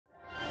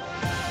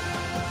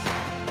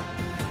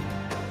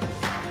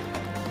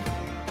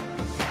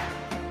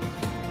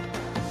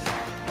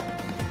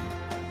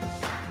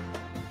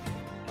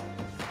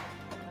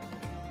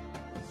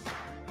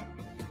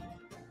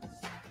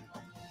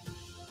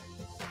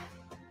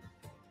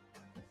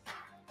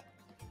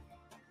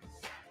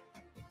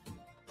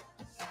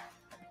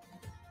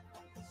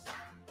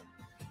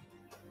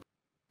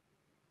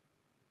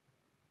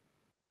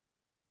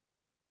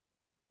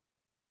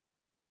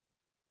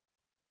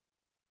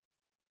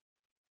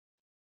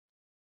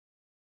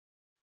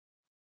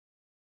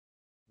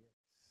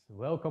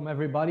Welcome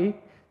everybody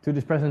to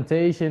this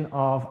presentation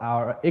of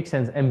our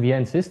Xsens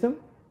MVN system.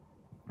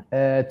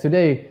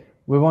 Today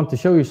we want to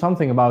show you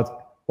something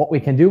about what we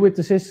can do with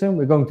the system.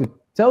 We're going to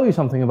tell you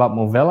something about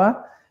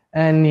Movella,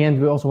 and in the end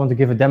we also want to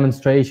give a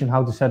demonstration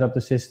how to set up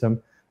the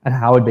system and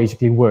how it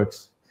basically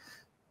works.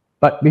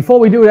 But before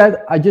we do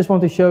that, I just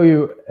want to show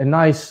you a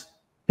nice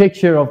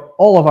picture of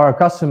all of our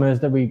customers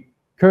that we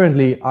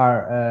currently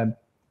are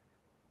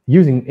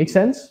using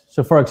Xsens.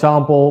 So for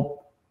example,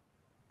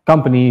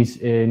 companies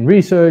in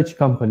research,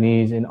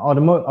 companies in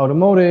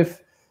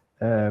automotive,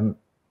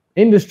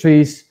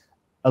 industries,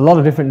 a lot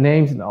of different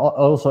names, and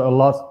also a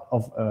lot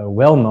of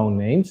well-known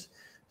names.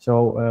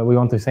 So we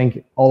want to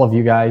thank all of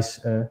you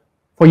guys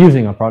for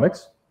using our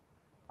products.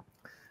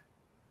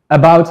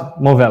 About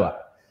Movella.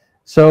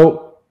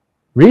 So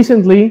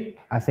recently,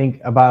 I think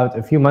about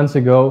a few months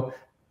ago,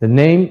 the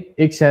name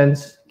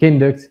Xsens,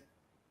 Kinduct,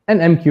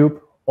 and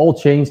M-Cube all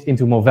changed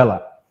into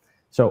Movella.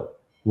 So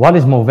what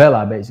is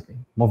Movella basically?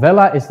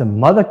 Movella is the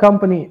mother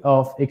company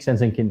of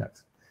Xsens and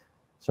Kinduct.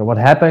 So what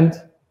happened?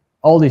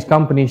 All these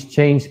companies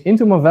changed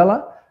into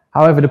Movella.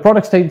 However, the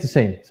product stayed the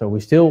same. So we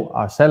still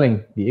are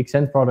selling the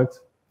Xsens product,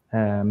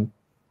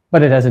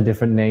 but it has a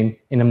different name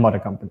in the mother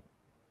company.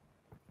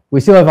 We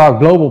still have our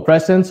global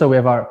presence. So we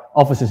have our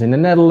offices in the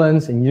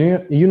Netherlands, in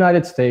the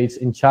United States,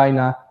 in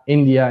China,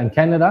 India, and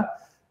Canada.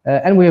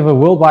 And we have a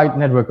worldwide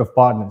network of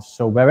partners.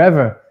 So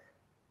wherever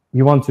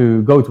you want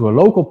to go to a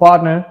local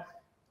partner,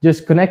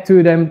 just connect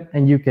to them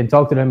and you can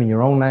talk to them in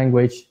your own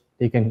language.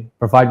 They can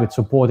provide with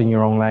support in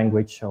your own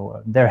language.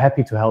 So they're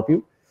happy to help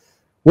you.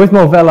 With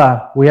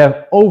Movella, we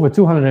have over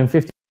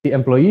 250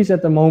 employees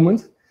at the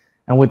moment.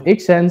 And with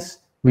Xsens,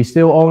 we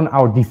still own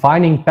our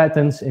defining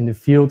patents in the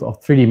field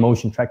of 3D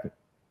motion tracking.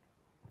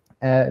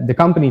 The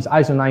company is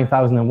ISO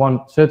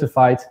 9001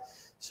 certified.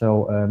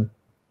 So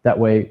that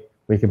way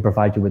we can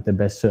provide you with the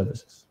best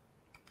services.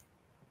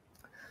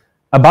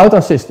 About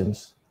our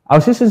systems. Our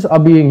systems are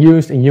being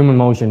used in human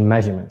motion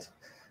measurement.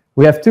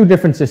 We have two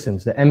different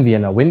systems, the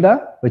MVN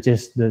Winda, which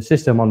is the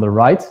system on the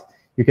right.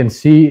 You can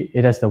see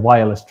it has the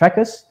wireless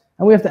trackers.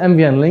 And we have the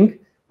MVN Link,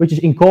 which is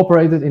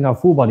incorporated in our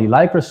full body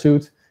Lycra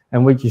suit,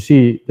 and which you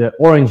see the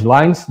orange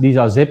lines. These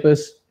are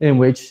zippers in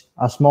which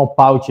are small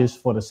pouches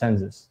for the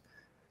sensors.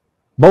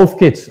 Both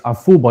kits are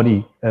full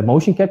body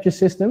motion capture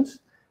systems,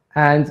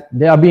 and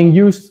they are being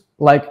used,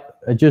 like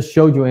I just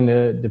showed you in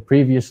the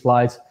previous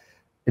slides,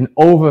 in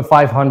over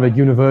 500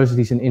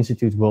 universities and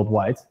institutes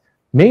worldwide,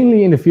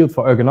 mainly in the field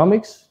for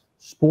ergonomics,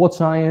 sports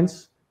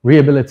science,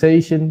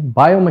 rehabilitation,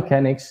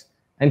 biomechanics,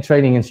 and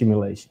training and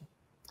simulation.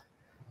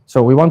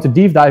 So we want to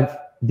deep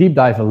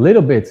dive a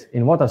little bit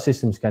in what our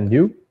systems can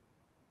do.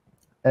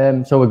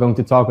 So we're going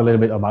to talk a little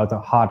bit about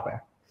our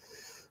hardware.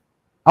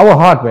 Our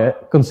hardware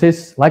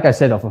consists, like I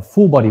said, of a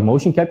full body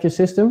motion capture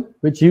system,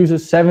 which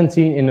uses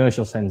 17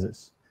 inertial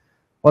sensors.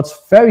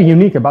 What's very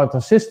unique about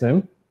our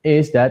system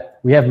is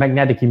that we have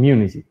magnetic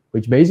immunity,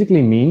 which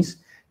basically means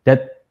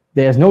that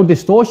there's no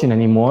distortion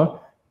anymore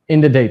in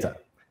the data.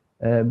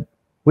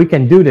 We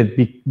can do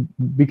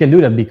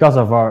that because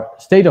of our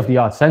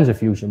state-of-the-art sensor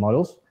fusion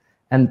models,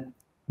 and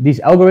these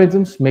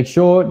algorithms make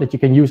sure that you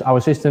can use our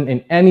system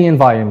in any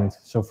environment.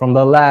 So from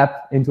the lab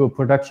into a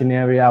production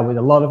area with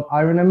a lot of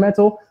iron and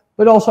metal,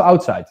 but also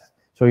outside.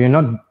 So you're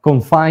not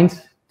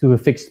confined to a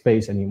fixed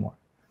space anymore.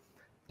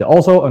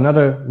 Also,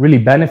 another really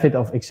benefit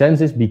of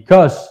Xsens is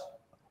because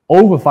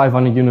over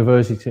 500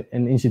 universities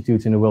and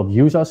institutes in the world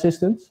use our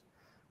systems,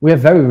 we have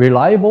very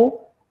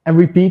reliable and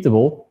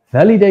repeatable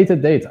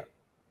validated data,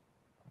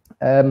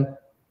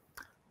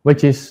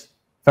 which is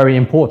very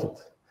important.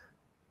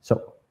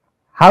 So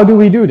how do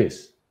we do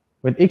this?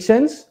 With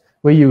Xsens,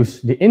 we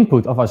use the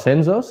input of our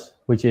sensors,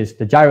 which is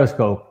the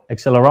gyroscope,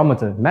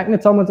 accelerometer,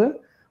 magnetometer.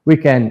 We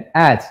can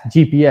add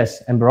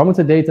GPS and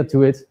barometer data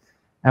to it,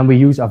 and we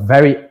use our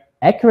very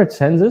accurate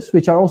sensors,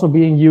 which are also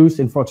being used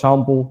in, for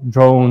example,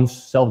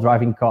 drones,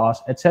 self-driving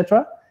cars,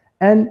 etc.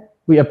 And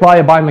we apply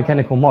a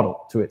biomechanical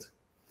model to it.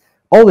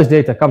 All this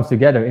data comes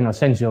together in our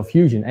sensor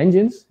fusion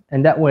engines,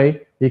 and that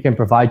way we can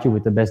provide you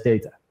with the best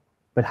data.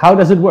 But how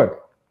does it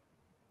work?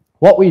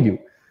 What we do,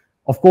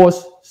 of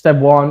course, step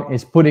one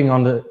is putting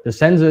on the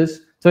sensors,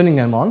 turning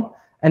them on,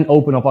 and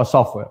open up our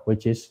software,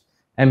 which is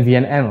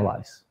MVN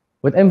Analyze.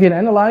 With MVN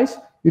Analyze,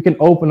 you can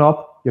open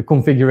up your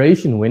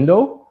configuration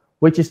window,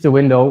 which is the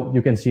window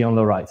you can see on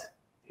the right.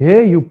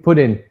 Here you put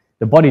in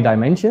the body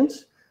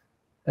dimensions,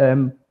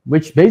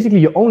 which basically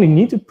you only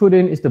need to put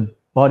in is the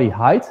body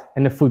height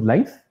and the foot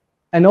length,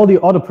 and all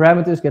the other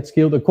parameters get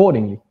scaled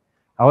accordingly.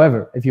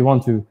 However, if you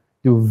want to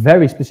do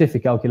very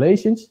specific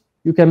calculations,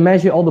 you can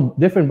measure all the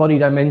different body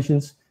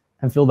dimensions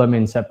and fill them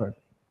in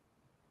separately.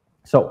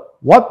 So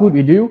what would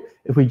we do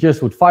if we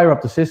just would fire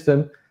up the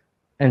system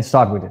and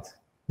start with it?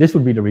 This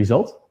would be the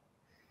result.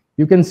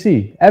 You can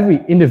see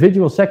every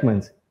individual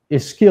segment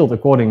is scaled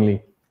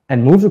accordingly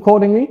and moves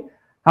accordingly.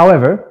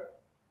 However,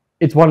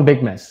 it's one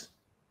big mess.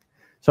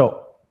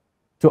 So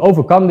to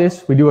overcome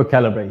this, we do a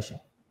calibration.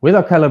 With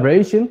our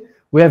calibration,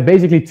 we have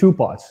basically two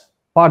parts.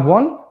 Part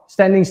one,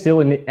 standing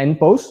still in the end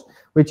pose,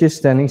 which is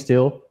standing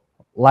still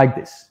like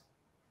this.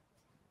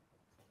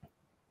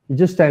 you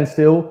just stand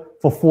still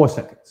for 4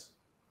 seconds.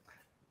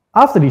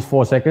 After these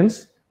 4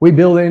 seconds, we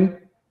build in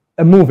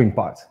a moving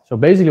part. So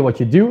basically what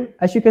you do,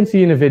 as you can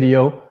see in the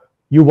video,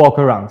 you walk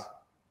around.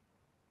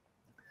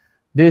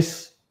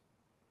 This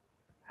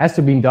has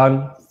to be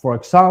done, for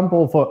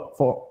example,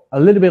 for a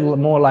little bit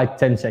more like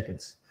 10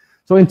 seconds.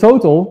 So in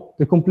total,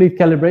 the complete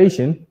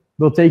calibration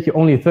will take you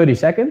only 30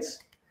 seconds.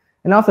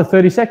 And after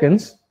 30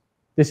 seconds,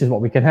 this is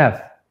what we can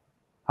have.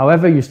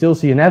 However, you still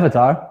see an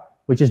avatar,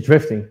 which is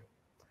drifting.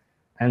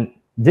 And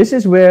this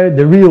is where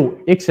the real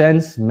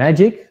Xsens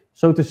magic,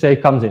 so to say,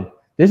 comes in.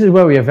 This is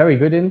where we are very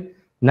good in.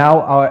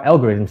 Now our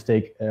algorithms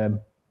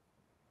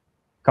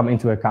come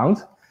into account.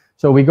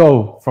 So we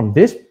go from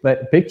this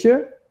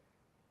picture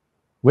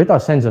with our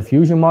sensor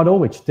fusion model,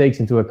 which takes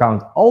into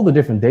account all the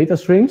different data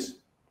streams,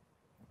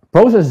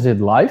 processes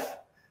it live,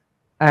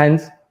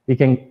 and we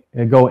can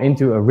go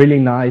into a really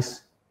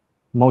nice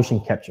motion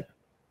capture,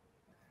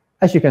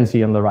 as you can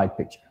see on the right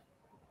picture.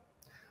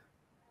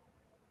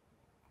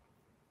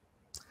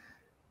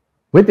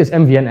 With this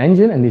MVN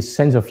engine and this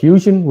sensor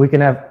fusion, we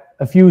can have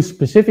a few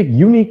specific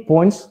unique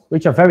points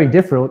which are very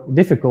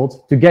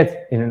difficult to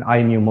get in an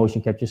IMU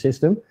motion capture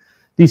system.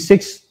 These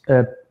 6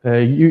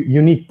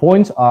 unique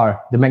points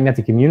are the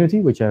magnetic immunity,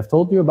 which I have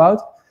told you about.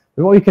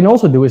 But what we can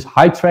also do is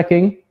high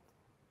tracking,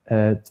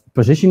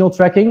 positional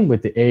tracking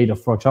with the aid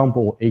of, for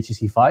example,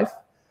 HCC5.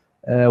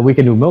 We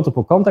can do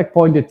multiple contact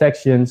point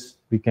detections.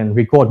 We can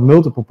record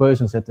multiple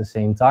persons at the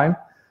same time.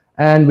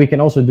 And we can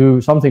also do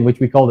something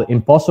which we call the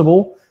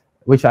impossible,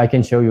 which I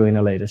can show you in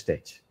a later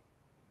stage.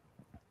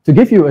 To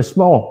give you a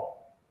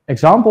small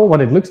example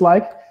what it looks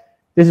like,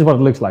 this is what it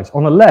looks like.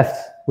 On the left,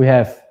 we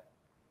have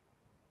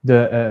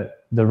the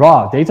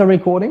raw data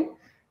recording,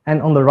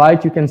 and on the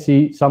right, you can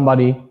see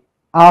somebody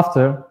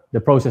after the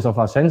process of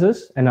our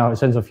sensors and our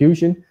sensor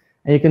fusion,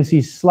 and you can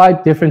see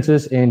slight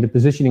differences in the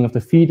positioning of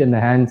the feet and the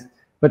hand,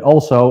 but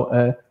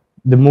also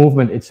the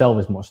movement itself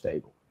is more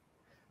stable.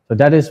 So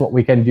that is what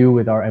we can do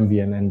with our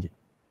MVN engine.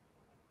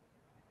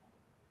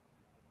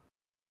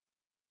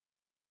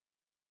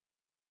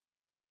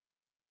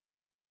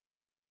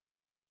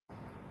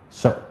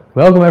 So,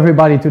 welcome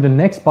everybody to the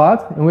next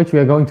part in which we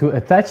are going to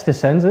attach the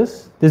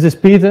sensors. This is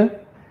Peter.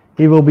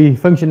 He will be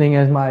functioning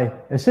as my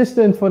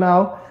assistant for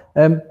now.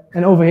 And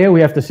over here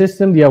we have the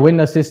system, the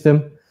Awinda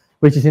system,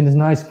 which is in this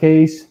nice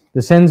case.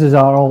 The sensors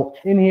are all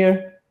in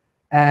here.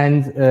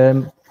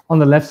 And on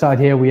the left side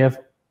here we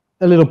have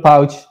a little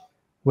pouch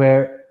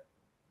where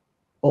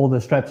all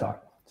the straps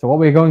are. So what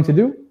we're going to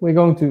do, we're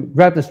going to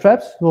grab the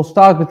straps. We'll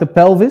start with the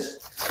pelvis.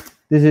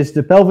 This is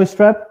the pelvis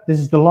strap. This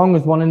is the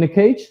longest one in the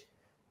cage.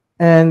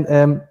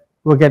 And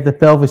we'll get the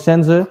pelvis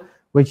sensor,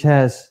 which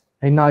has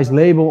a nice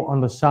label on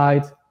the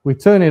side. We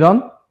turn it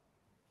on,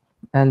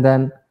 and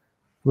then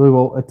we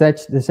will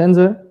attach the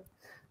sensor.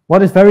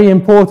 What is very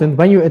important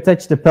when you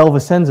attach the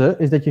pelvis sensor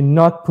is that you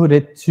not put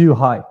it too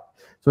high.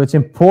 So it's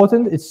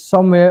important, it's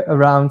somewhere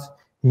around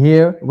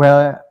here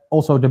where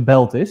also the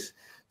belt is.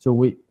 So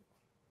we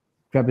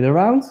grab it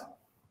around,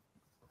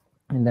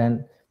 and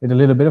then with a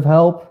little bit of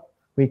help,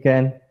 we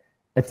can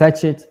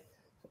attach it.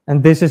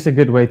 And this is a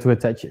good way to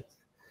attach it.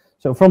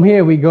 So from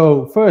here we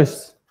go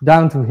first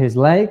down to his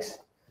legs.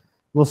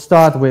 We'll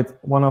start with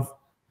one of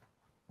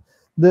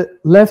the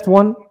left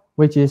one,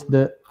 which is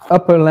the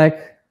upper leg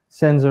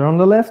sensor on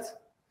the left.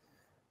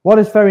 What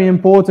is very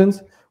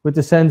important with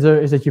the sensor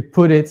is that you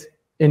put it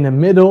in the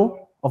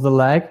middle of the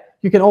leg.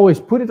 You can always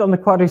put it on the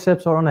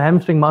quadriceps or on the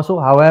hamstring muscle.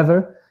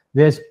 However,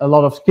 there's a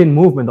lot of skin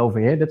movement over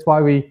here. That's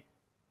why we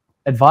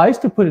advise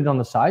to put it on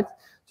the side.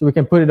 So we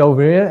can put it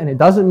over here, and it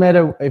doesn't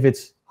matter if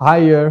it's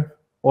higher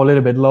or a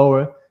little bit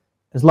lower,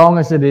 as long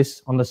as it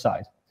is on the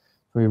side.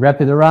 So we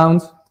wrap it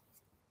around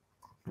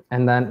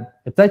and then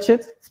attach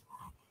it.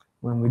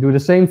 When we do the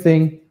same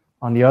thing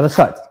on the other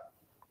side.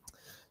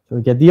 So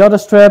we get the other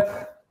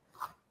strap,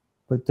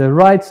 put the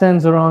right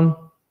sensor on,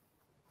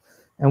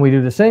 and we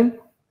do the same.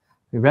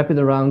 We wrap it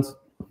around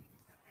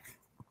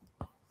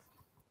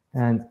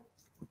and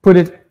put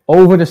it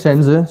over the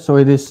sensor so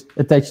it is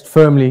attached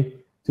firmly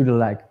to the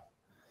leg.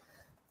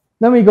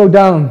 Then we go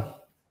down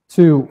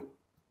to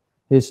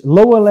his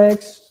lower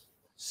legs.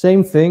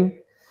 Same thing.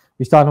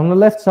 We start on the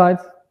left side.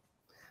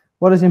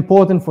 What is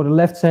important for the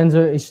left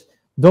sensor is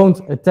don't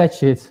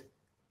attach it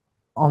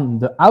on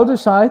the outer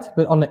side,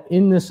 but on the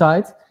inner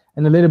side.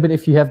 And a little bit,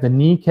 if you have the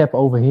kneecap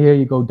over here,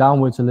 you go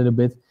downwards a little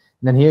bit.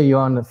 And then here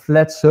you're on the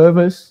flat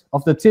surface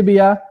of the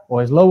tibia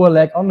or his lower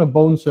leg on the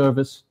bone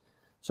surface.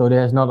 So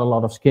there's not a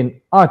lot of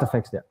skin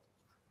artifacts there.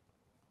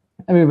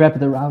 And we wrap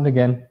it around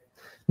again.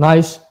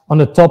 Nice on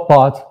the top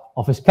part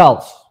of his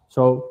calves.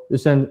 So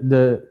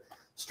the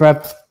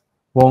strap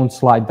won't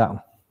slide down.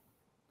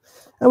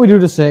 And we do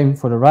the same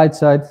for the right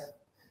side.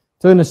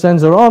 Turn the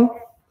sensor on,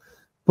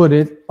 put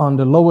it on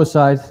the lower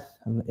side,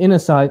 on the inner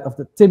side of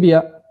the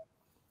tibia,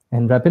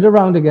 and wrap it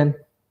around again.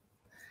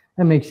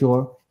 And make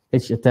sure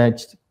it's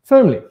attached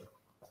firmly.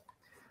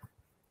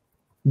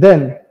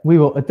 Then we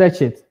will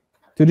attach it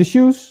to the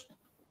shoes.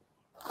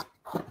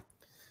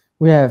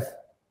 We have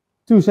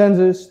 2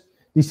 sensors.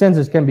 These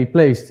sensors can be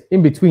placed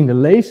in between the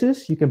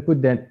laces. You can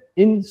put them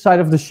inside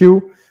of the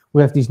shoe.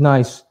 We have these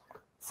nice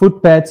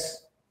foot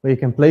pads where you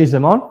can place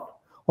them on,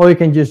 or you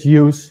can just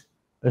use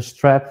a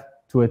strap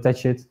to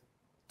attach it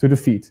to the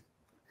feet.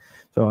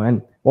 So,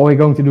 and what we're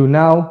going to do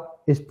now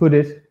is put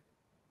it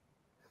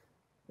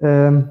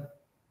on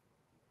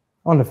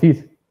the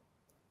feet,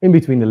 in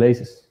between the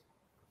laces.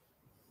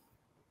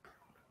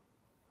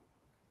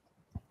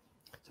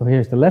 So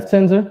here's the left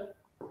sensor.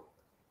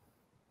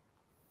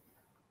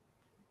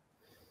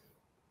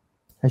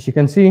 As you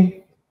can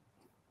see,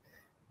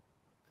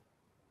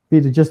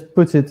 Peter just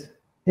puts it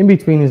in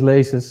between his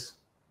laces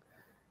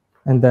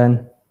and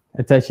then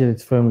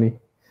attaches it firmly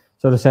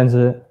so the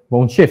sensor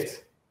won't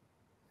shift.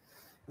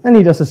 And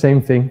he does the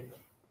same thing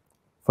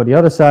for the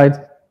other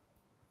side.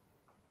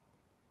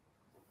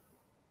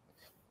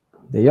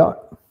 There you are.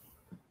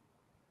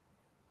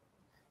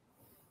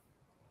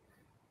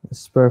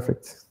 That's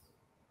perfect.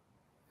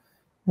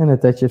 And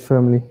attach it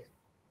firmly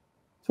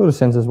so the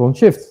sensors won't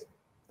shift.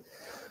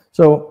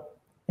 So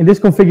in this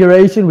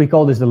configuration, we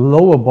call this the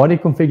lower body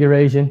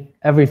configuration.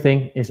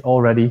 Everything is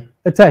already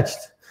attached.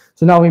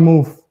 So now we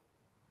move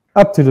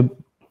up to the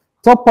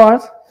top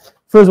part.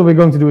 First, what we're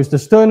going to do is the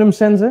sternum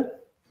sensor.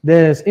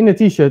 There's in the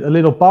t-shirt a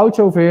little pouch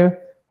over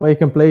here where you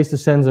can place the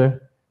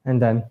sensor,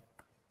 and then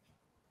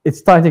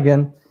it's tight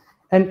again.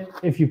 And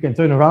if you can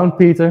turn around,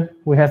 Peter,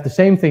 we have the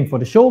same thing for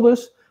the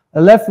shoulders,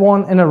 a left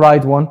one and a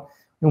right one,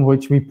 in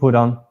which we put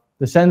on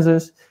the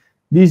sensors.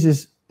 This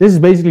is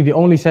basically the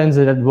only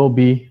sensor that will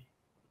be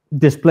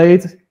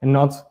displayed and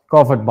not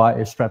covered by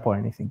a strap or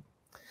anything.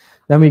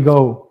 Then we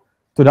go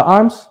to the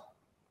arms.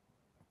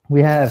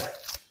 We have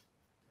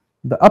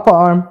the upper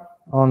arm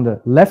on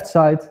the left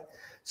side.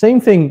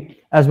 Same thing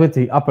as with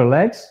the upper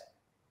legs.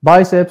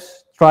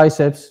 Biceps,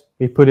 triceps,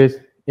 we put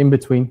it in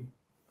between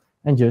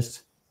and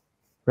just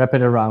wrap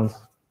it around.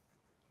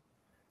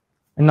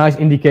 A nice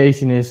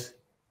indication is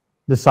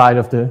the side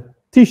of the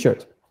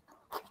t-shirt.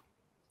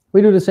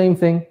 We do the same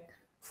thing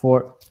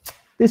for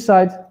this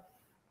side.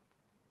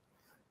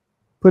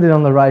 Put it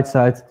on the right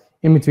side,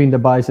 in between the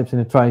biceps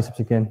and the triceps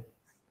again,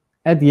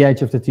 at the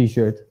edge of the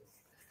t-shirt.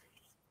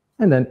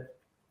 And then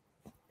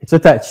it's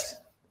attached.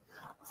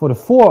 For the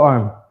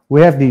forearm,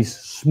 we have these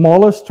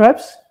smaller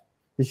straps.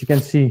 As you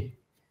can see,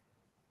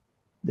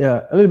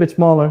 they're a little bit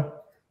smaller.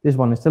 This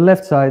one is the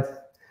left side.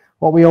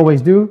 What we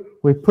always do,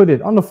 we put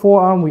it on the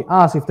forearm. We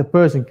ask if the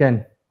person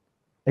can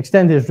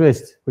extend his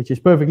wrist, which is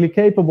perfectly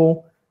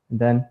capable, and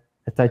then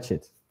attach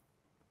it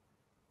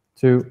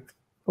to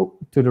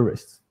the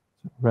wrist.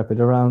 Wrap it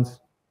around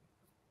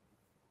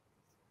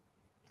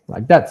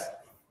like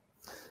that.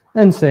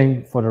 And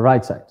same for the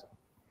right side.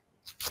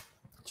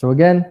 So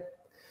again,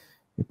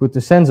 you put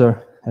the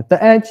sensor at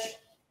the edge,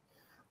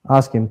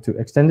 ask him to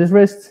extend his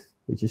wrist,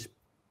 which is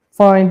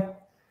fine,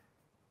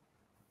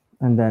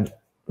 and then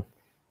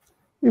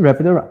we wrap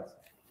it around.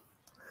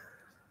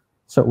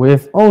 So we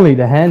have only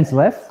the hands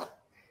left.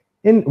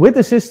 With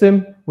the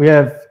system, we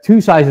have two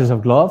sizes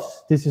of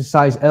gloves. This is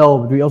size L,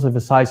 but we also have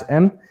a size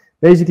M.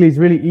 Basically, it's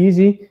really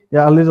easy.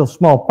 There are little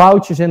small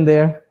pouches in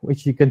there,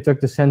 which you can tuck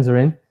the sensor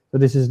in. So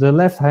this is the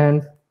left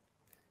hand.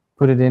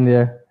 Put it in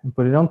there and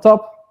put it on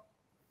top.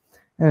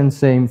 And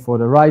same for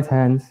the right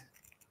hand.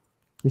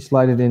 We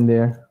slide it in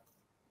there.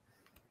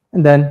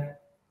 And then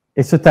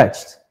it's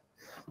attached.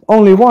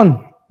 Only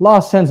one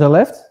last sensor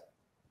left,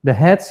 the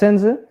head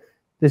sensor.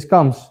 This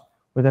comes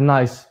with a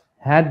nice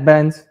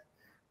headband.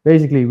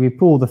 Basically, we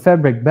pull the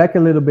fabric back a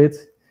little bit.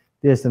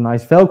 There's the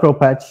nice Velcro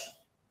patch.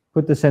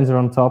 Put the sensor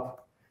on top.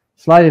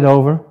 Slide it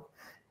over,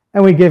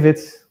 and we give it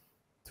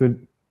to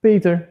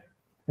Peter.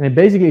 And it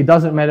basically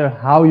doesn't matter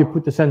how you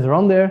put the sensor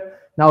on there.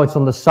 Now it's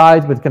on the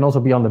side, but it can also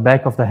be on the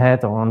back of the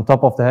head or on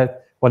top of the head,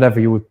 whatever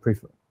you would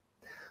prefer.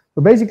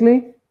 So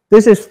basically,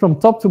 this is from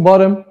top to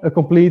bottom a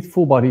complete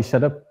full body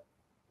setup.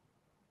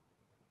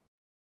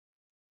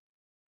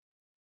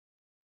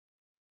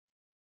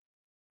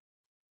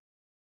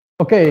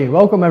 Okay,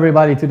 welcome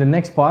everybody to the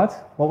next part.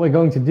 What we're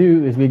going to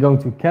do is we're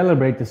going to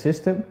calibrate the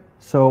system.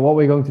 So what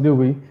we're going to do,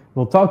 we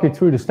will talk you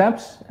through the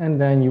steps, and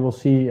then you will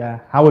see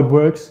how it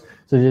works,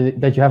 so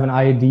that you have an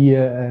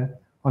idea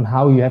on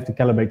how you have to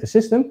calibrate the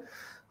system.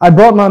 I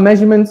brought my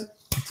measurement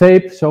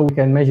tape so we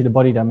can measure the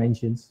body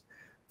dimensions.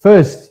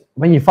 First,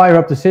 when you fire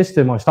up the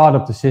system or start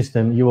up the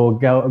system, you will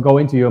go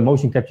into your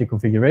motion capture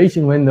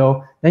configuration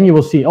window. Then you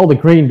will see all the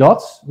green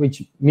dots,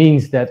 which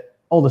means that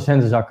all the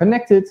sensors are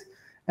connected.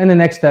 And the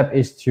next step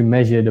is to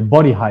measure the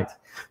body height.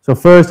 So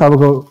first I will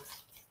go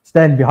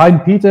stand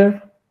behind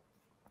Peter,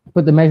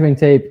 put the measuring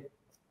tape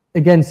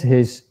against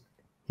his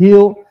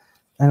heel,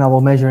 and I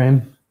will measure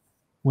him,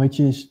 which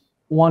is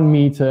 1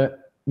 meter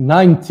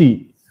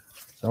 90.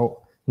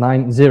 So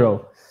 90.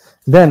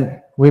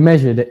 Then we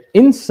measure the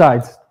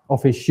inside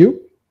of his shoe.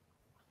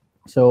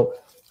 So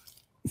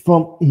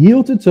from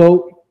heel to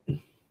toe,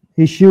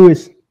 his shoe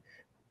is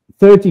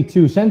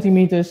 32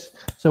 centimeters.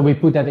 So we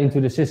put that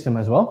into the system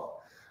as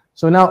well.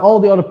 So now all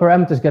the other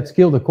parameters get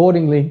scaled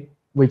accordingly,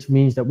 which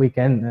means that we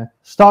can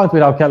start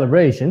with our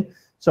calibration.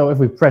 So if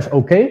we press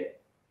OK,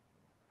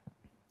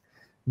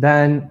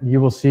 then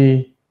you will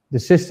see the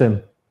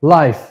system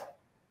live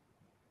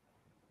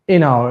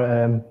in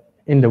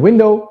the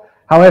window.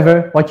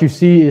 However, what you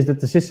see is that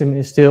the system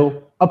is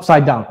still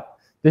upside down.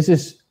 This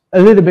is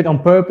a little bit on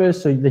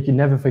purpose so that you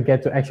never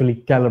forget to actually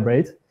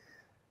calibrate.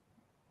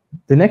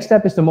 The next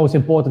step is the most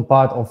important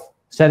part of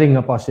setting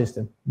up our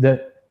system,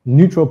 the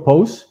neutral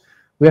pose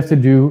we have to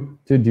do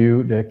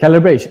the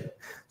calibration.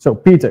 So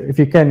Peter, if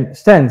you can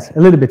stand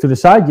a little bit to the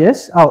side,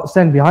 yes, I'll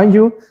stand behind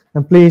you,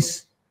 and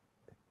please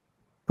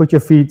put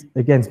your feet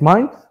against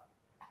mine.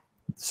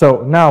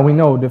 So now we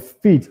know the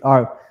feet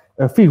are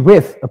feet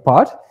width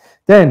apart.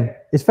 Then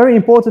it's very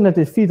important that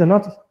the feet are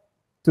not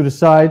to the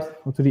side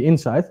or to the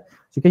inside.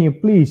 So can you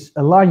please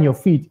align your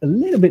feet a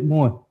little bit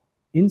more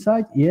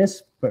inside?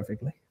 Yes,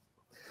 perfectly.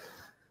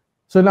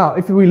 So now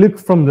if we look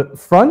from the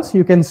front,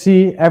 you can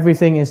see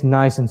everything is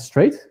nice and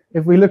straight.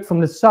 If we look from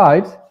the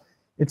side,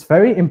 it's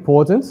very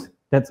important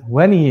that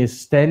when he is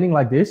standing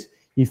like this,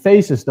 he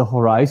faces the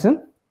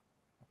horizon,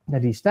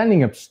 that he's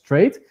standing up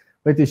straight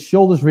with his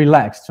shoulders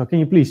relaxed. So can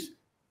you please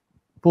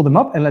pull them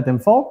up and let them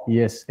fall?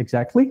 Yes,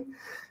 exactly.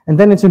 And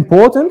then it's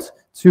important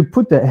to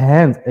put the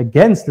hand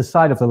against the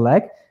side of the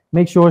leg,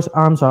 make sure his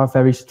arms are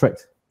very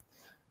straight.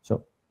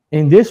 So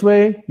in this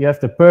way, you have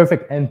the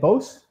perfect end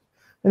pose.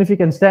 And if you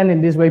can stand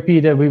in this way,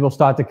 Peter, we will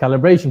start the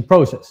calibration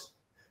process.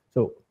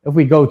 So if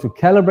we go to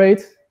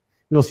calibrate,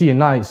 you'll see a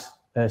nice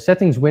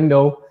settings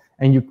window,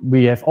 and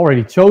we have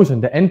already chosen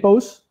the end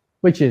pose,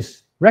 which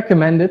is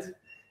recommended.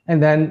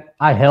 And then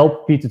I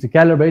help Peter to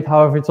calibrate.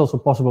 However, it's also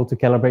possible to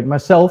calibrate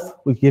myself,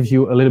 which gives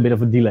you a little bit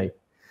of a delay.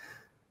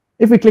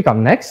 If we click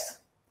on next,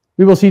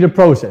 we will see the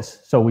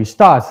process. So we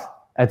start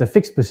at a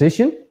fixed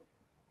position.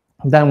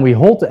 Then we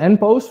hold the end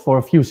pose for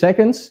a few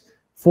seconds,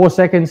 4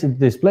 seconds it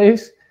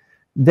displays.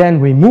 Then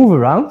we move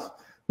around,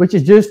 which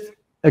is just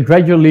a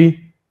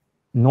gradually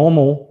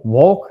normal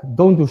walk.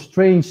 Don't do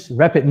strange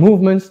rapid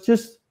movements,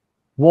 just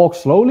walk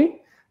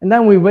slowly. And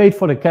then we wait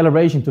for the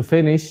calibration to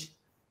finish.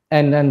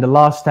 And then the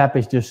last step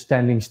is just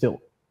standing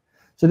still.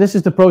 So this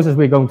is the process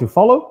we're going to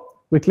follow.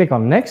 We click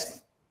on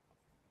next.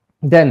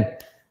 Then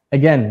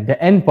again,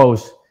 the end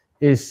pose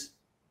is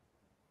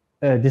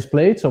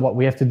displayed. So what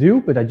we have to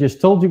do, but I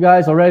just told you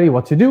guys already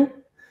what to do.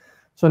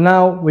 So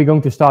now we're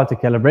going to start the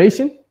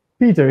calibration.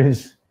 Peter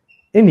is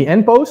in the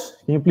end pose.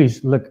 Can you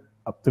please look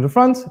up to the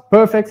front?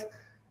 Perfect.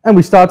 And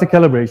we start the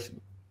calibration.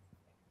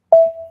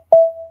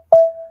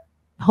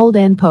 Hold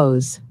end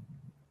pose.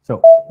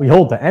 So we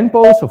hold the end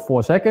pose for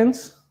 4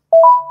 seconds.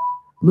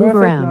 Move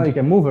Perfect. around. Now you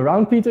can move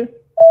around, Peter.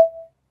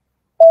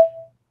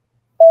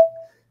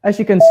 As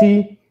you can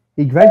see,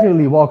 he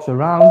gradually walks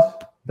around,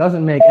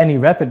 doesn't make any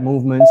rapid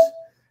movements,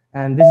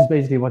 and this is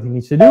basically what he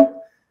needs to do.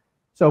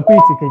 So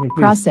Peter, can you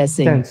please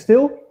stand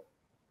still?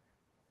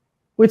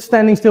 With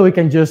standing still, we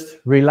can just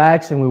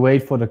relax and we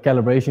wait for the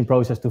calibration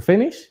process to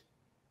finish.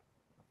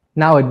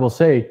 Now it will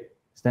say,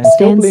 stand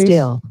still, please.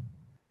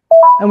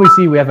 And we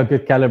see we have a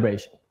good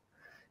calibration.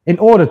 In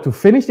order to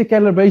finish the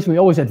calibration, we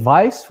always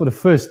advise for the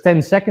first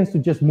 10 seconds to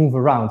just move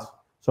around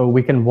so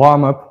we can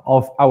warm up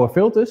of our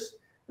filters.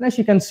 And as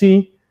you can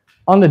see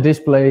on the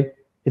display,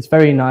 it's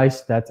very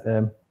nice that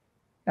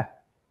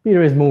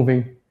Peter is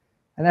moving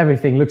and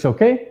everything looks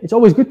okay. It's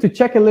always good to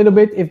check a little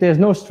bit if there's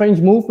no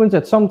strange movements,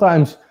 that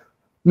sometimes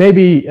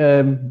maybe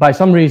by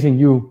some reason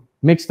you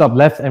mixed up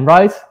left and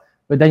right,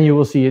 but then you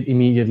will see it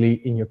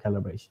immediately in your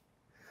calibration.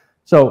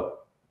 So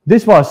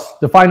this was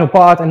the final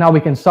part, and now we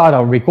can start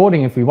our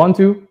recording if we want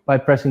to by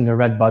pressing the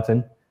red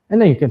button,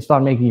 and then you can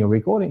start making your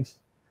recordings.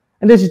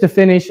 And this is the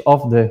finish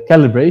of the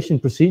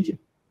calibration procedure.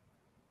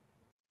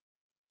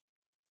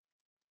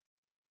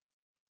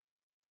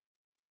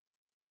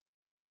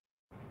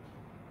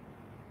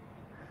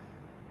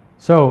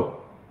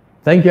 So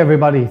thank you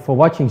everybody for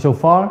watching so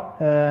far.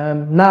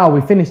 Now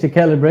we finished the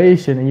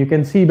calibration, and you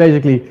can see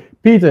basically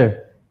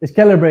Peter is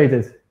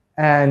calibrated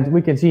and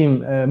we can see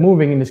him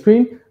moving in the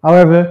screen.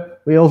 However,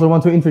 we also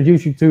want to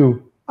introduce you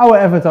to our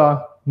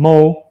avatar,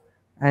 Mo,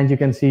 and you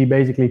can see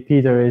basically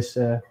Peter is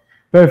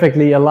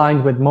perfectly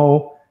aligned with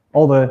Mo.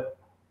 All the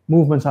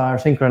movements are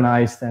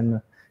synchronized,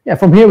 and yeah,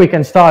 from here we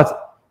can start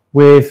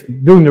with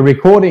doing the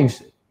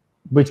recordings,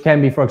 which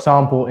can be, for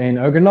example, in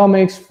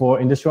ergonomics, for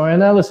industrial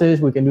analysis.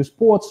 We can do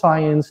sports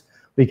science,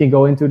 we can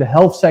go into the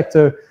health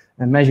sector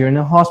and measure in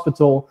a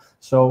hospital.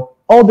 So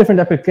all different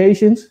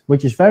applications,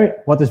 what is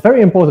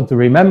very important to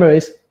remember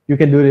is you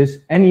can do this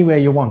anywhere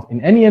you want,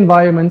 in any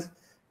environment,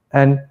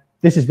 and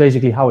this is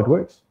basically how it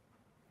works.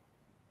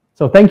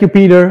 So thank you,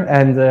 Peter,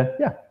 and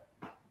yeah,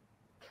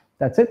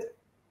 that's it.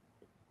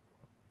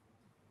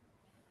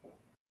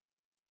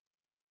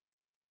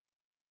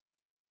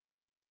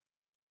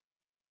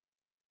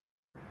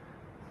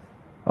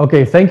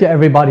 Okay, thank you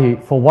everybody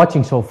for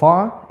watching so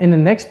far. In the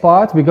next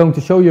part, we're going to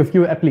show you a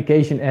few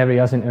application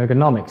areas in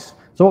ergonomics.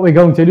 So what we're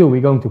going to do,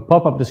 we're going to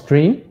pop up the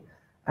screen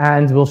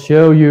and we'll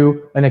show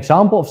you an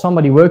example of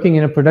somebody working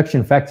in a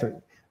production factory.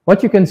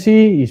 What you can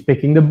see, he's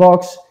picking the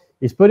box,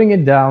 he's putting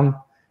it down,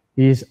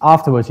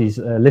 afterwards he's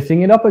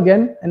lifting it up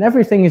again, and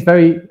everything is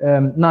very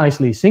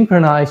nicely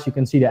synchronized. You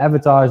can see the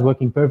avatar is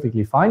working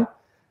perfectly fine.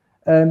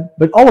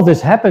 But all of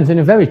this happens in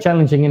a very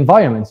challenging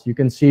environment. You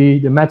can see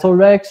the metal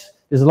racks,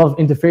 there's a lot of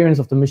interference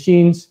of the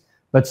machines,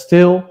 but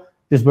still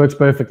this works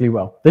perfectly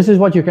well. This is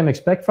what you can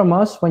expect from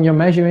us when you're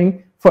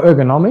measuring for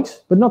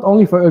ergonomics, but not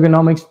only for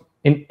ergonomics,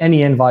 in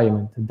any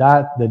environment.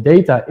 That the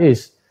data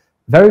is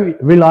very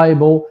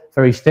reliable,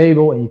 very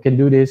stable, and you can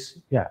do this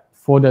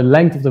for the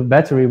length of the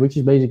battery, which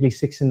is basically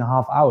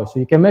 6.5 hours. So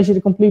you can measure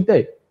the complete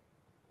day.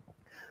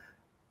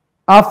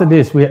 After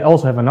this, we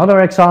also have another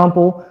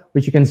example,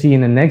 which you can see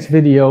in the next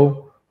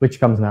video, which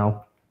comes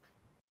now.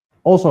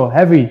 Also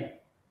heavy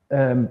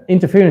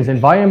interference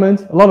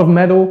environment, a lot of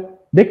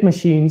metal, big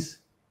machines,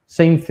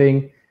 same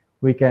thing.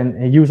 We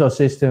can use our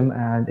system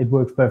and it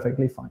works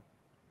perfectly fine.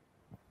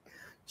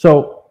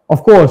 So,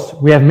 of course,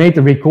 we have made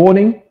the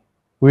recording.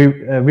 We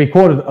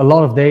recorded a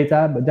lot of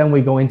data, but then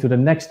we go into the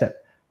next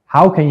step.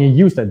 How can you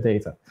use that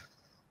data?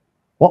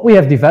 What we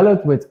have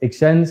developed with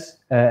Xsens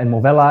and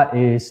Movella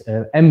is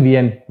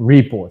MVN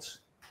reports.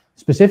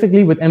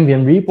 Specifically with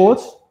MVN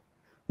reports,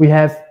 we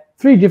have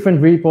 3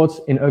 different reports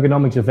in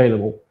ergonomics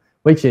available,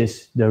 which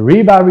is the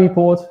rebar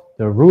report,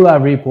 the ruler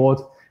report,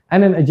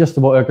 and an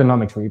adjustable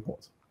ergonomics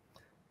report.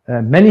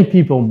 Many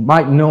people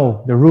might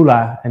know the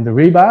ruler and the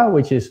rebar,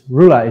 which is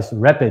ruler is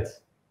rapid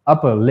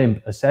upper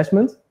limb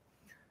assessment,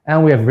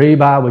 and we have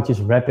rebar, which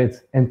is rapid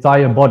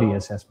entire body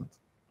assessment.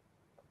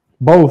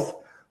 Both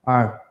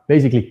are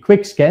basically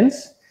quick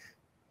scans,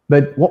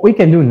 but what we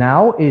can do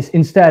now is,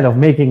 instead of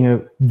making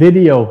a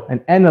video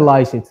and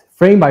analyze it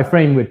frame by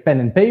frame with pen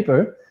and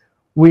paper,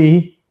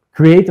 we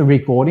create a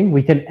recording.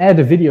 We can add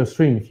a video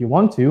stream if you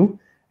want to,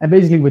 and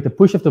basically with the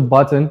push of the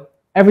button,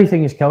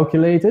 everything is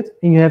calculated,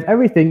 and you have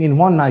everything in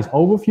one nice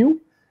overview.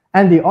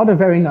 And the other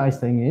very nice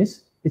thing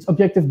is, it's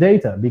objective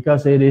data,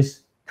 because it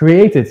is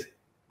created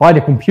by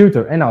the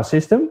computer and our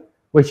system,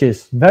 which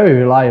is very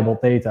reliable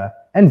data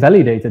and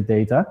validated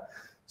data.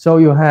 So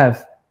you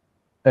have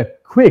a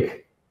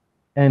quick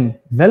and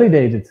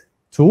validated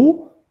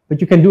tool, but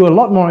you can do a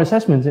lot more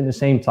assessments in the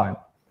same time.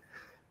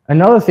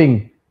 Another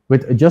thing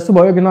with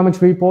adjustable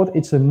ergonomics report,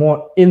 it's a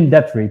more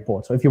in-depth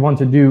report. So if you want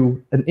to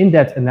do an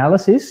in-depth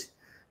analysis,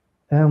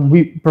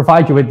 we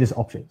provide you with these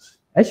options.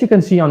 As you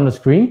can see on the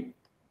screen,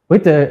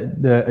 with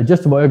the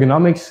adjustable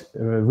ergonomics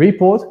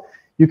report,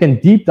 you can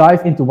deep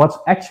dive into what's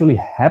actually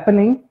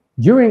happening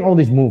during all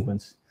these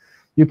movements.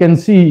 You can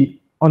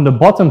see on the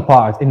bottom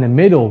part in the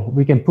middle,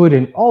 we can put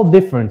in all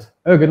different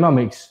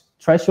ergonomics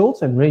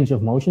thresholds and range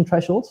of motion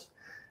thresholds.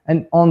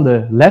 And on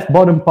the left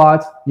bottom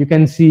part, you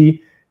can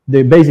see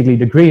basically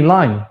the green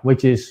line,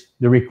 which is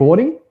the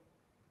recording.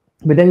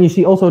 But then you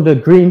see also the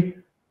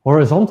green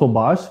horizontal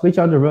bars, which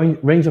are the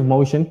range of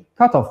motion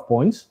cutoff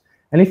points.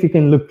 And if you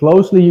can look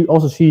closely, you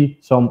also see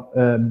some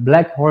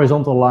black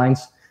horizontal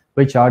lines,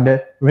 which are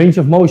the range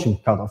of motion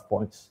cutoff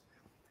points.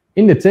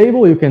 In the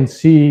table, you can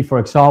see, for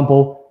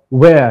example,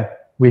 where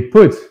we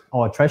put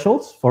our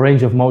thresholds for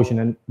range of motion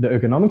and the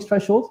ergonomics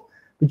threshold.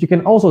 But you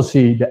can also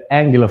see the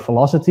angular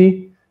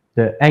velocity,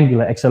 the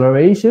angular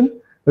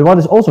acceleration. But what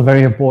is also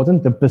very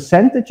important, the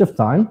percentage of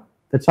time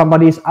that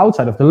somebody is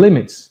outside of the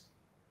limits.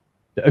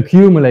 The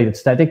accumulated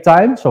static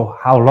time, so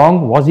how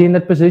long was he in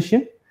that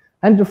position,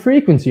 and the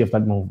frequency of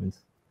that movement.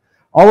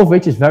 All of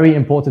which is very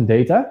important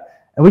data,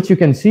 and which you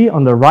can see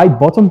on the right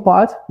bottom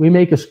part. We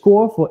make a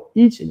score for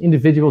each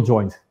individual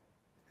joint,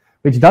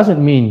 which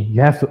doesn't mean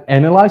you have to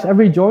analyze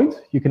every joint.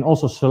 You can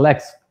also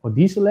select or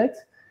deselect,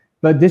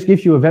 but this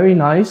gives you a very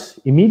nice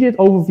immediate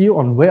overview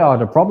on where are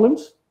the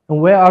problems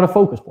and where are the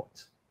focus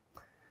points.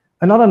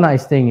 Another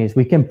nice thing is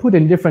we can put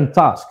in different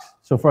tasks.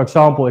 So for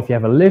example, if you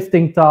have a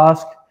lifting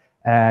task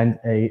and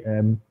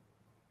a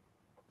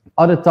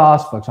other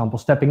task, for example,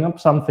 stepping up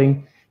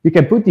something, you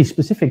can put these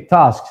specific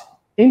tasks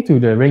into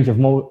the range of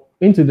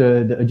into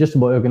the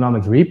adjustable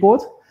ergonomics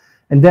report.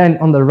 And then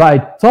on the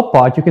right top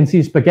part, you can see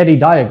a spaghetti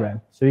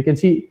diagram. So you can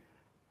see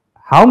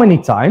how many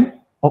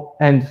time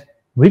and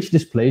which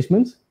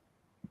displacement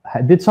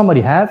did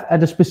somebody have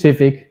at a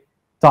specific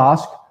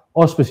task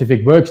or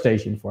specific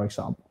workstation, for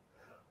example.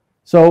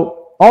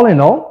 So all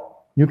in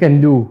all, you can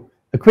do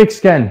a quick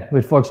scan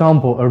with, for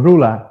example, a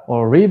ruler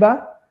or a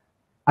rebar,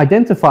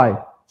 identify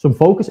some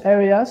focus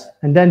areas,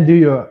 and then do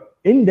your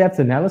in-depth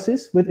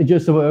analysis with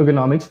adjustable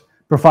ergonomics,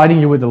 providing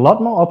you with a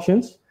lot more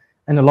options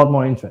and a lot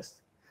more interest.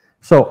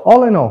 So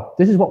all in all,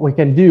 this is what we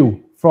can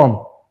do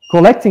from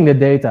collecting the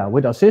data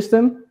with our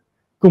system,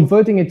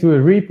 converting it to a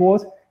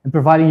report, and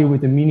providing you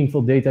with the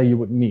meaningful data you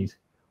would need.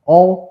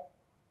 All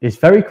is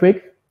very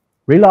quick,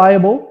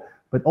 reliable,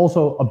 but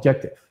also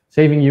objective,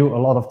 saving you a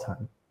lot of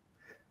time.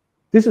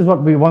 This is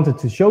what we wanted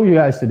to show you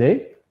guys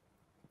today.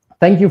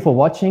 Thank you for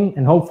watching,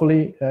 and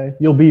hopefully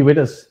you'll be with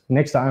us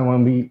next time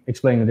when we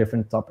explain a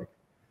different topic.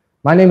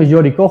 My name is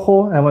Jordi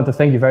Kochel, and I want to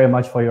thank you very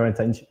much for your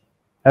attention.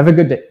 Have a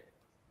good day.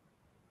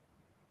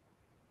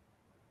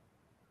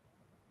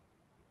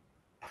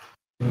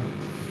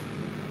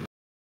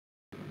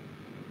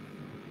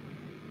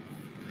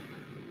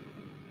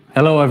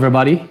 Hello,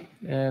 everybody.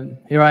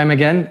 Here I am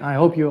again. I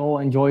hope you all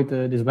enjoyed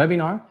this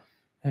webinar.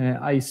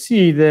 I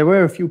see there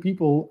were a few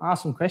people who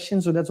asked some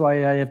questions, so that's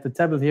why I have the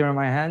tablet here in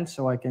my hand,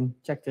 so I can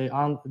check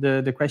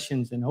the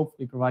questions and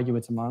hopefully provide you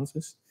with some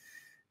answers.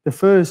 The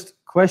first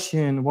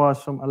question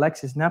was from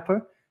Alexis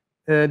Napper.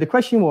 The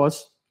question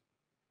was,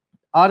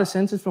 are the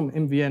sensors from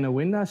MV and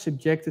Winda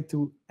subjected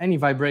to any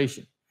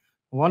vibration?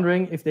 I'm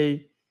wondering if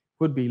they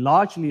would be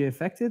largely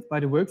affected by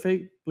the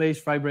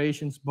workplace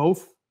vibrations,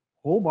 both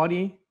whole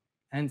body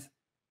and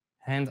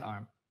hand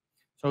arm.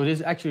 So this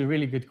is actually a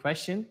really good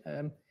question.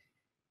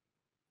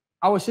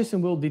 Our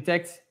system will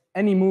detect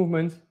any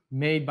movement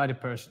made by the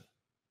person.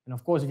 And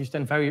of course, if you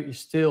stand very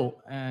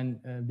still and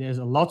there's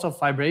a lot of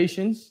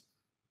vibrations,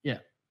 yeah,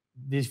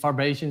 these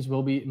vibrations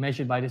will be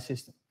measured by the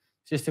system.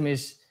 The system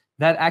is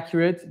that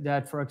accurate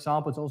that, for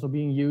example, it's also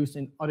being used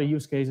in other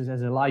use cases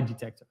as a lie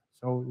detector.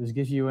 So this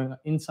gives you an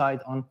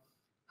insight on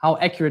how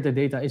accurate the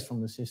data is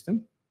from the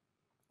system.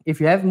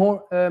 If you have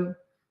more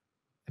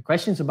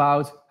questions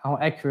about how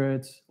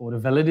accurate or the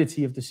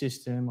validity of the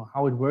system or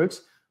how it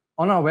works,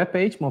 on our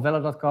webpage,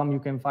 movella.com, you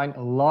can find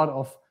a lot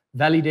of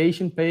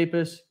validation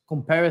papers,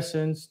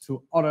 comparisons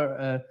to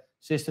other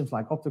systems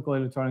like optical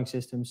electronic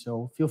systems.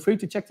 So feel free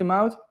to check them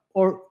out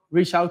or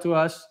reach out to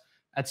us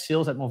at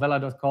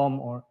sales@movella.com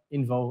or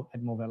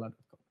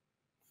info@movella.com.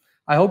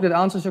 I hope that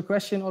answers your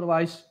question.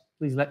 Otherwise,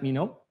 please let me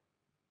know.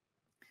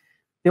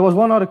 There was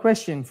one other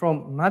question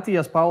from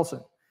Matthias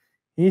Paulsen.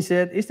 He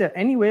said, is there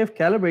any way of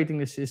calibrating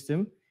the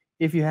system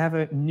if you have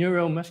a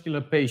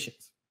neuromuscular patient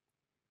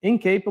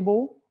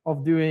incapable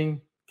of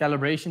doing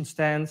calibration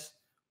stands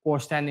or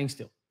standing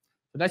still?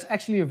 So that's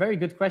actually a very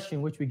good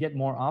question, which we get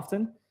more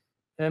often.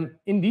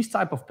 In these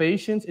type of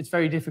patients, it's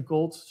very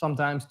difficult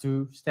sometimes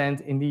to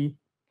stand in the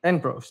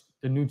end pose,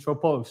 the neutral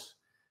pose.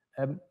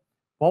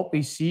 What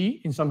we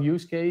see in some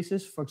use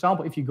cases, for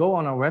example, if you go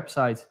on our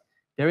website,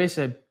 there is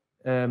a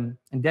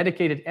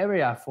dedicated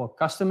area for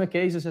customer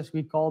cases, as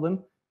we call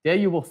them. There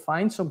you will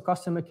find some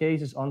customer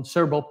cases on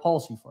cerebral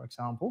palsy, for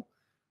example.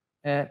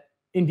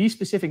 In these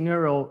specific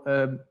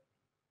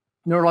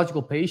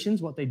neurological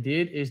patients, what they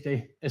did is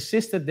they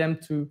assisted them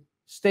to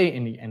stay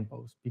in the end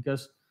pose,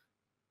 because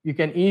you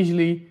can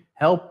easily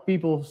help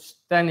people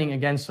standing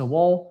against a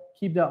wall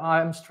keep their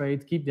arms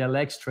straight, keep their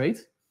legs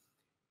straight.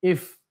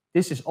 If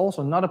this is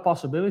also not a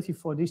possibility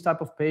for these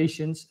type of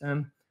patients,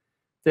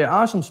 there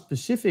are some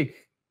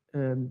specific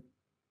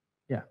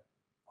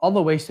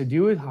other ways to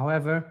do it.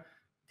 However,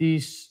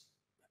 these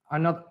are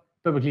not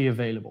publicly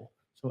available.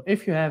 So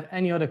if you have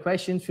any other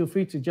questions, feel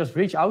free to just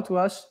reach out to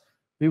us.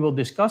 We will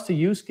discuss the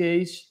use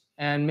case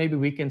and maybe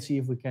we can see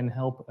if we can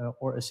help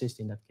or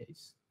assist in that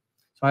case.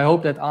 So I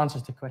hope that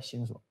answers the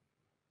question as well.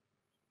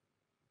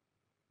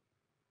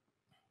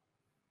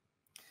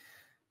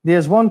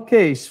 There's one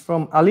case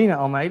from Alina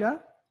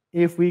Almeida,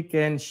 if we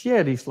can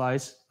share these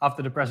slides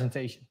after the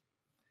presentation.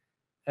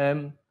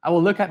 I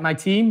will look at my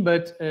team,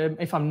 but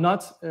if I'm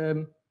not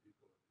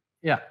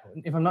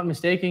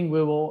mistaken,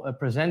 we will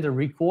present a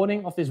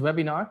recording of this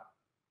webinar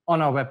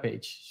on our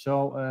webpage.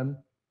 So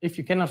if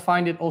you cannot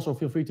find it, also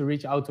feel free to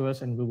reach out to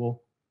us and we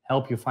will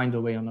help you find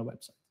the way on our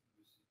website.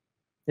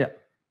 Yeah,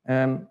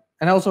 and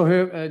I also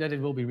heard that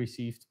it will be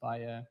received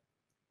by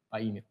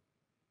email.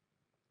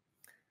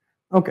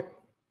 Okay,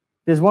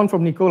 there's one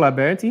from Nicola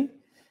Berti.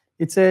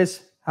 It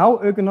says, how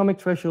ergonomic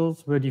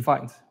thresholds were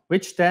defined?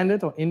 Which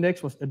standard or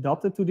index was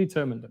adopted to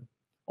determine them?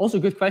 Also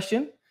good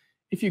question.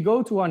 If you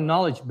go to our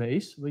knowledge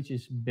base, which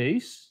is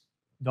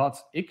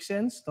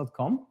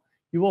base.xsens.com,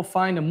 you will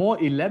find a more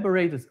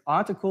elaborated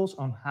articles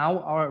on how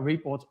our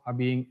reports are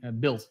being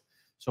built.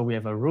 So we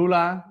have a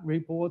RULA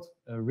report,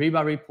 a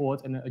REBA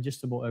report, and an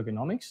adjustable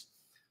ergonomics.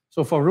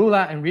 So for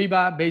RULA and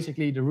REBA,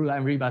 basically the RULA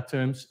and REBA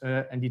terms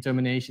and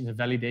determinations and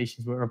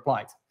validations were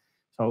applied.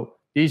 So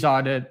these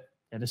are the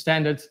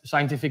standard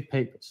scientific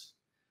papers.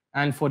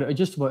 And for the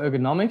adjustable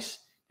ergonomics,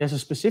 there's a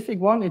specific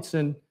one. It's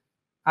an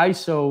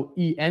ISO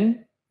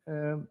EN.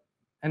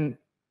 And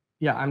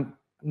yeah, I'm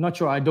not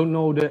sure. I don't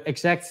know the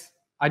exact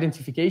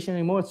identification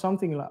anymore. It's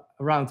something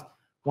around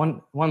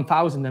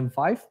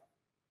 1005.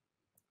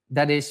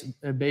 That is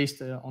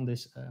based on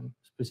this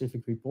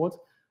specific report.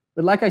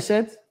 But like I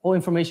said, all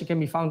information can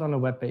be found on our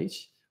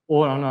webpage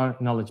or on our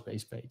knowledge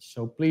base page.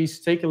 So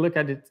please take a look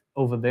at it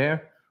over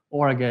there,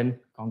 or again,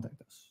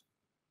 contact us.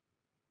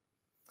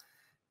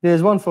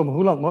 There's one from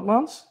Roland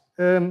Motmans.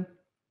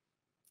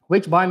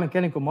 Which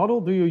biomechanical model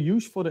do you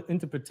use for the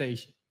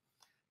interpretation?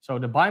 So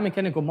the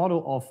biomechanical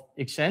model of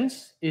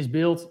Xsens is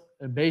built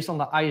based on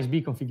the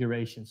ISB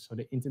configurations, so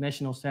the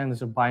International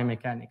Standards of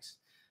Biomechanics.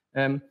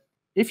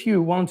 If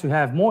you want to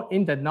have more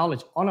in-depth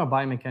knowledge on our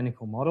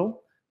biomechanical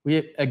model,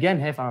 we again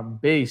have our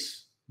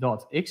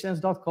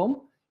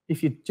base.xsens.com.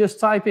 If you just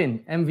type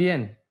in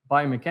MVN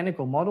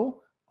biomechanical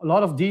model, a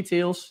lot of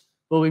details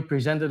will be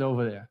presented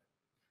over there.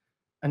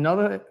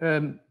 Another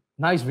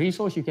nice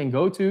resource you can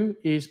go to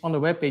is on the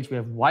webpage. We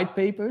have white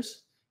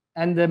papers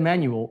and the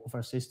manual of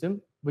our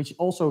system, which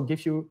also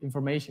gives you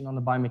information on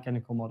the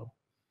biomechanical model.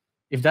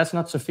 If that's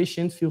not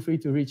sufficient, feel free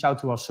to reach out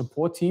to our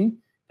support team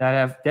that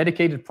have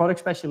dedicated product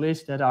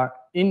specialists that are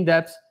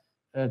in-depth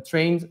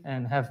trained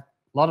and have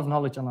a lot of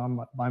knowledge on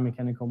our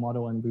biomechanical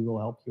model, and we will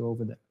help you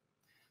over there.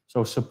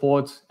 So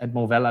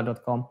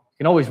support@movella.com. You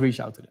can always reach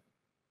out to them.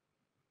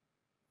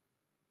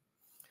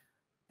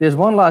 There's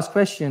one last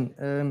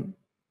question.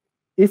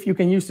 If you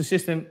can use the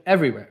system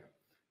everywhere.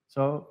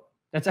 So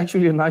that's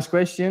actually a nice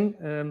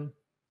question.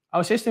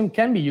 Our system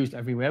can be used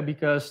everywhere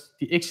because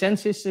the Xsens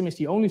system is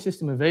the only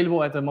system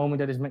available at the moment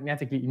that is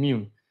magnetically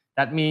immune.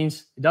 That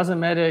means it doesn't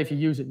matter if you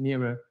use it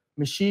near a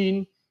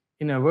machine,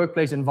 in a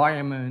workplace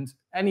environment,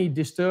 any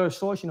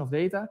distortion of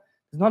data.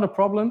 It's not a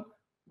problem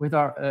with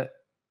our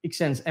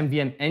Xsens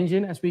MVN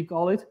engine, as we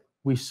call it.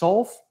 We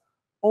solve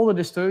all the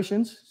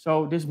distortions,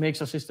 so this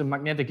makes our system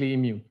magnetically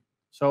immune.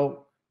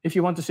 So if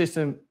you want the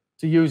system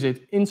to use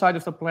it inside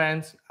of the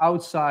plant,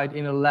 outside,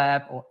 in a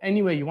lab, or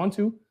any way you want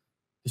to,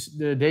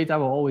 the data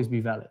will always be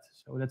valid.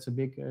 So that's a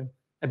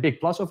big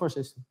plus of our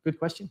system. Good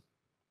question.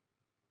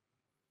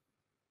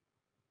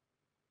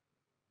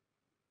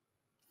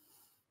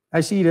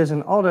 I see there's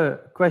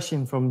another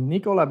question from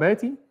Nicola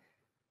Berti.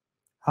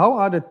 How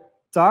are the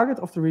target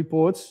of the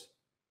reports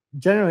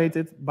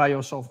generated by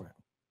your software?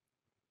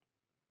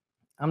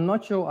 I'm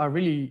not sure I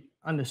really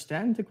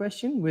understand the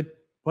question with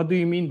what do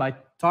you mean by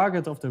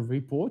target of the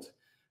report?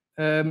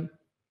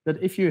 But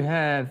if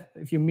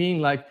you mean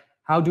like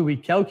how do we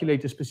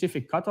calculate the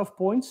specific cutoff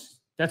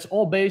points, that's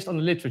all based on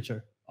the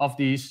literature of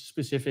these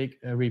specific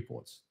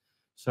reports.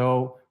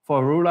 So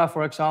for Rula,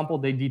 for example,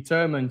 they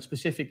determine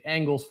specific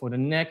angles for the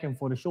neck and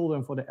for the shoulder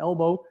and for the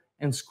elbow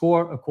and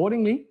score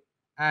accordingly.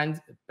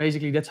 And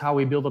basically that's how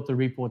we build up the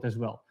report as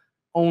well.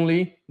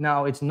 Only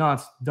now it's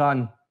not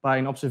done by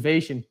an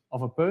observation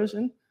of a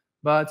person,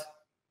 but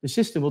the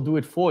system will do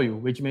it for you,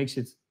 which makes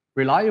it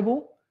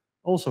reliable,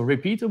 also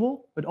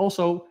repeatable, but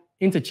also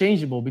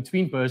interchangeable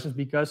between persons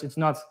because it's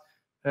not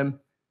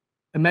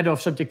a matter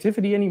of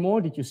subjectivity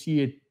anymore. Did you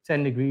see it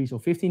 10 degrees or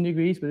 15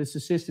 degrees? But it's the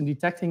system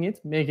detecting it,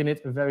 making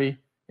it a very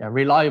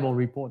reliable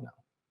report now.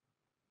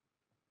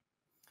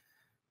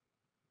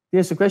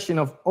 Here's a question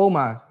of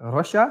Omar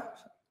Rocha,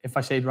 if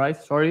I say it right,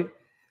 sorry.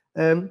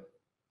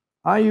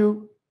 Are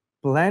you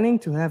planning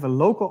to have a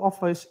local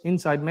office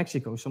inside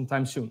Mexico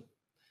sometime soon?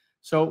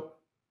 So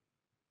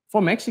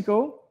for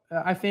Mexico,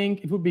 I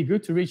think it would be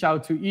good to reach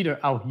out to either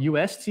our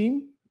US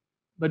team,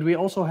 but we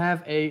also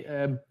have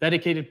a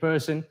dedicated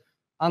person,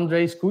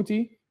 Andres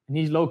Cuti, and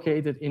he's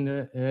located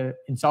in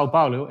Sao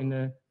Paulo, in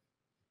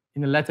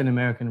the Latin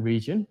American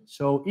region.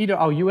 So either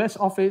our US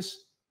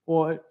office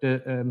or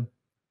the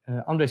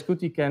Andres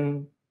Cuti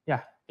can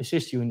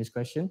assist you in this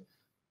question.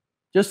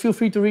 Just feel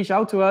free to reach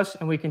out to us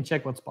and we can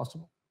check what's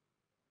possible.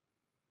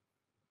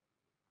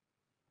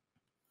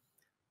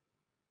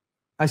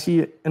 I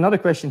see another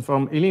question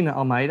from Elena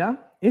Almeida.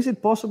 Is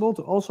it possible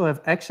to also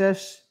have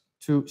access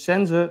to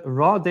sensor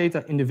raw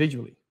data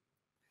individually?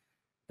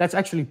 That's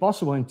actually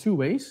possible in two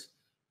ways.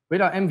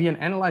 With our MVN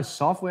Analyze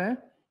software,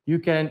 you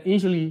can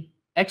easily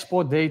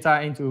export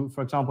data into,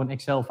 for example, an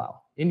Excel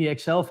file. In the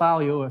Excel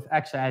file, you'll have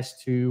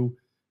access to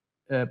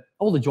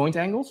all the joint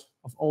angles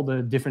of all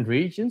the different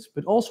regions,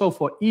 but also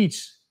for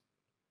each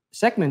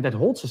segment that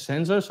holds a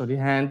sensor, so the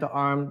hand, the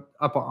arm,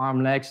 upper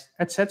arm, legs,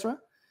 etc.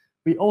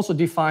 We also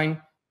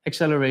define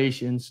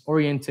accelerations,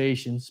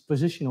 orientations,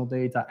 positional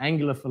data,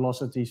 angular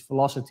velocities.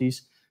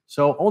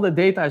 So all the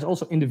data is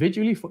also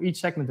individually for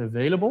each segment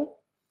available.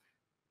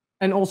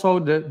 And also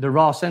the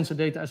raw sensor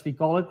data, as we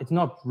call it, it's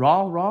not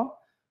raw,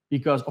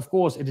 because of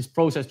course it is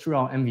processed through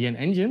our MVN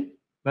engine,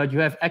 but you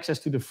have access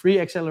to the free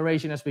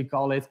acceleration, as we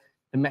call it,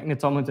 the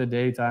magnetometer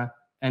data,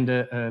 and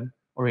the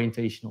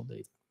orientational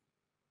data.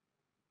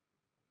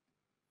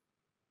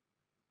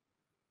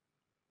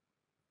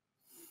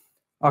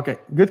 Okay,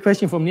 good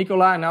question from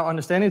Nicola. Now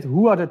understand it.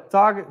 Who are the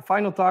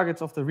final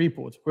targets of the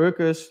report?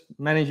 Workers,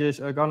 managers,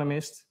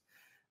 ergonomists?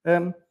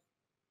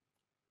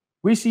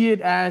 We see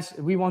it as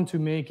we want to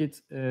make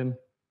it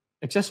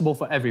accessible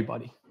for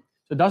everybody.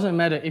 So it doesn't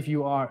matter if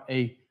you are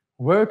a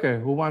worker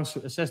who wants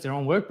to assess their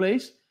own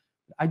workplace.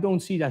 I don't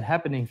see that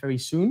happening very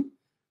soon.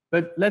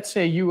 But let's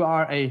say you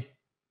are a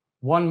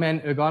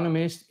one-man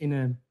ergonomist in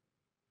a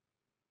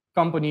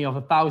company of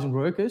 1,000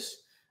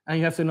 workers, and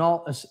you have to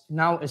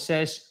now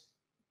assess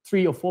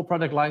 3 or 4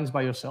 product lines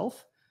by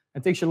yourself.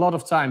 It takes you a lot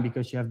of time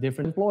because you have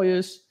different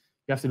employers.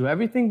 You have to do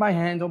everything by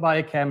hand or by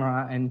a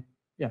camera, and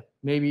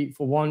maybe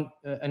for one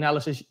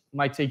analysis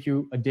might take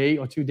you a day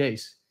or 2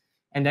 days,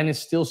 and then it's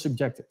still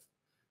subjective.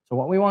 So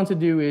what we want to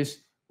do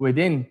is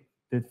within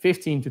the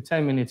 15 to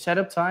 10 minute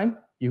setup time,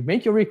 you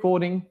make your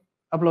recording,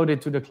 upload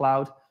it to the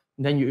cloud,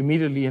 and then you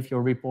immediately have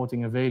your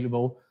reporting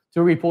available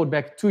to report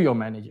back to your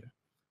manager.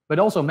 But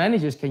also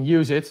managers can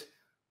use it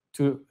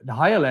to the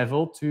higher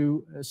level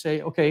to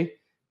say, okay,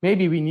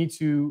 maybe we need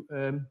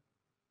to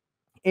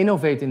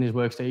innovate in this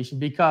workstation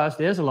because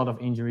there's a lot of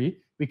injury.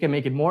 We can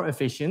make it more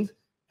efficient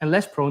and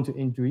less prone to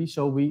injury.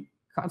 So we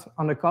cut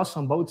on the costs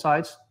on both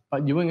sides by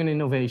doing an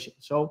innovation.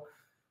 So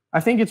I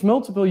think it's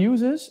multiple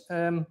uses,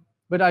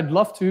 but I'd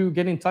love to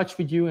get in touch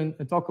with you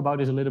and talk about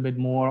this a little bit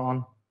more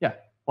on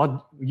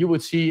what you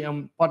would see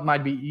and what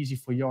might be easy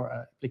for your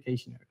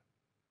application area.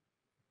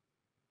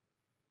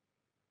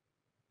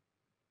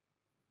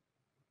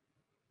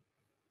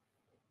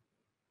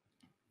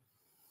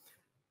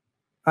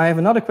 I have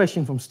another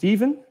question from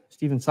Stephen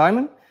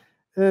Simon.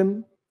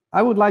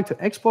 I would like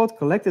to export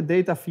collected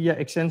data via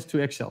Xsens to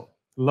Excel.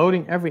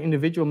 Loading every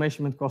individual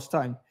measurement costs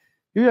time.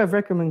 Do you have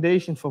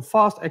recommendations for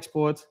fast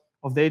export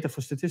of data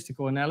for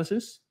statistical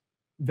analysis?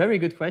 Very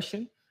good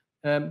question.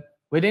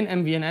 Within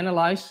MVN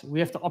Analyze, we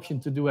have the option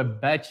to do a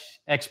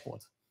batch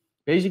export.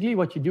 Basically,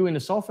 what you do in the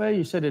software,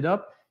 you set it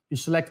up, you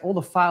select all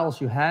the files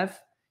you have,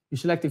 you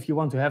select if you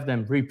want to have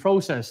them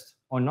reprocessed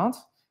or not,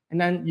 and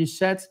then you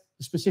set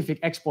the specific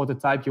exporter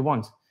type you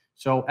want.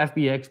 So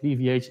FBX,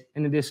 BVH,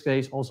 and in this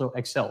case, also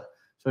Excel.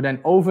 So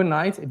then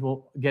overnight, it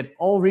will get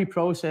all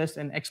reprocessed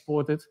and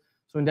exported.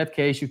 So in that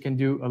case, you can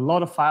do a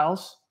lot of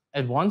files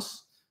at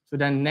once. So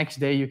then next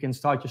day, you can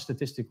start your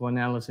statistical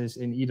analysis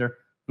in either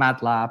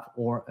MATLAB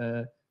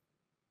or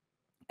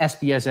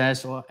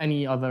SPSS or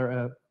any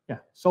other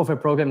software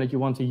program that you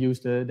want to use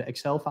the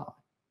Excel file.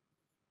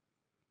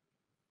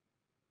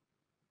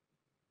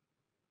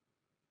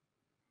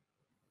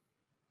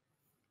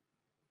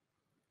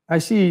 I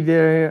see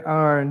there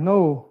are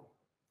no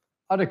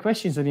other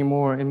questions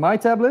anymore in my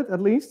tablet, at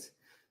least.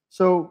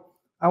 So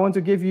I want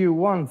to give you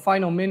one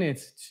final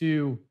minute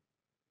to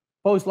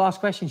post last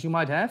questions you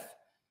might have.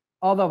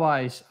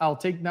 Otherwise, I'll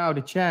take now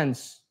the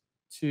chance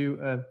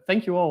to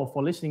thank you all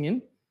for listening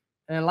in.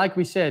 And like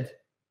we said,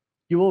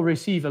 you will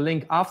receive a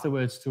link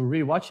afterwards to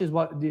rewatch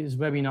this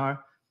webinar.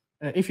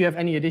 If you have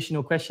any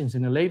additional questions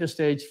in a later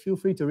stage, feel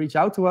free to reach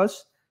out to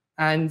us.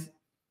 And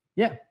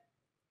yeah,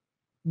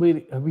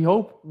 we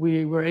hope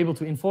we were able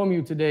to inform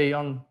you today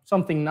on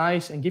something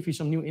nice and give you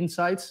some new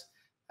insights.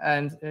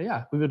 And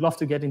yeah, we would love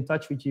to get in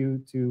touch with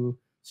you to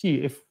see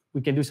if we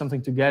can do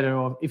something together,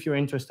 or if you're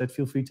interested,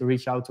 feel free to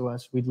reach out to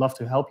us. We'd love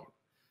to help you.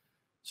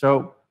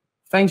 So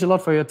thanks a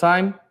lot for your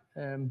time.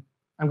 I'm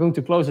going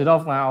to close it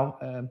off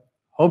now.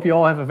 Hope you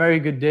all have a very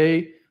good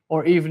day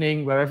or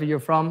evening, wherever you're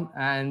from.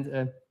 And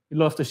we'd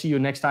love to see you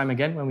next time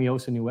again when we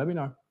host a new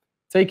webinar.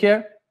 Take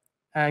care,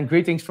 and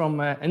greetings from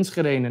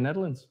Enschede in the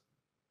Netherlands.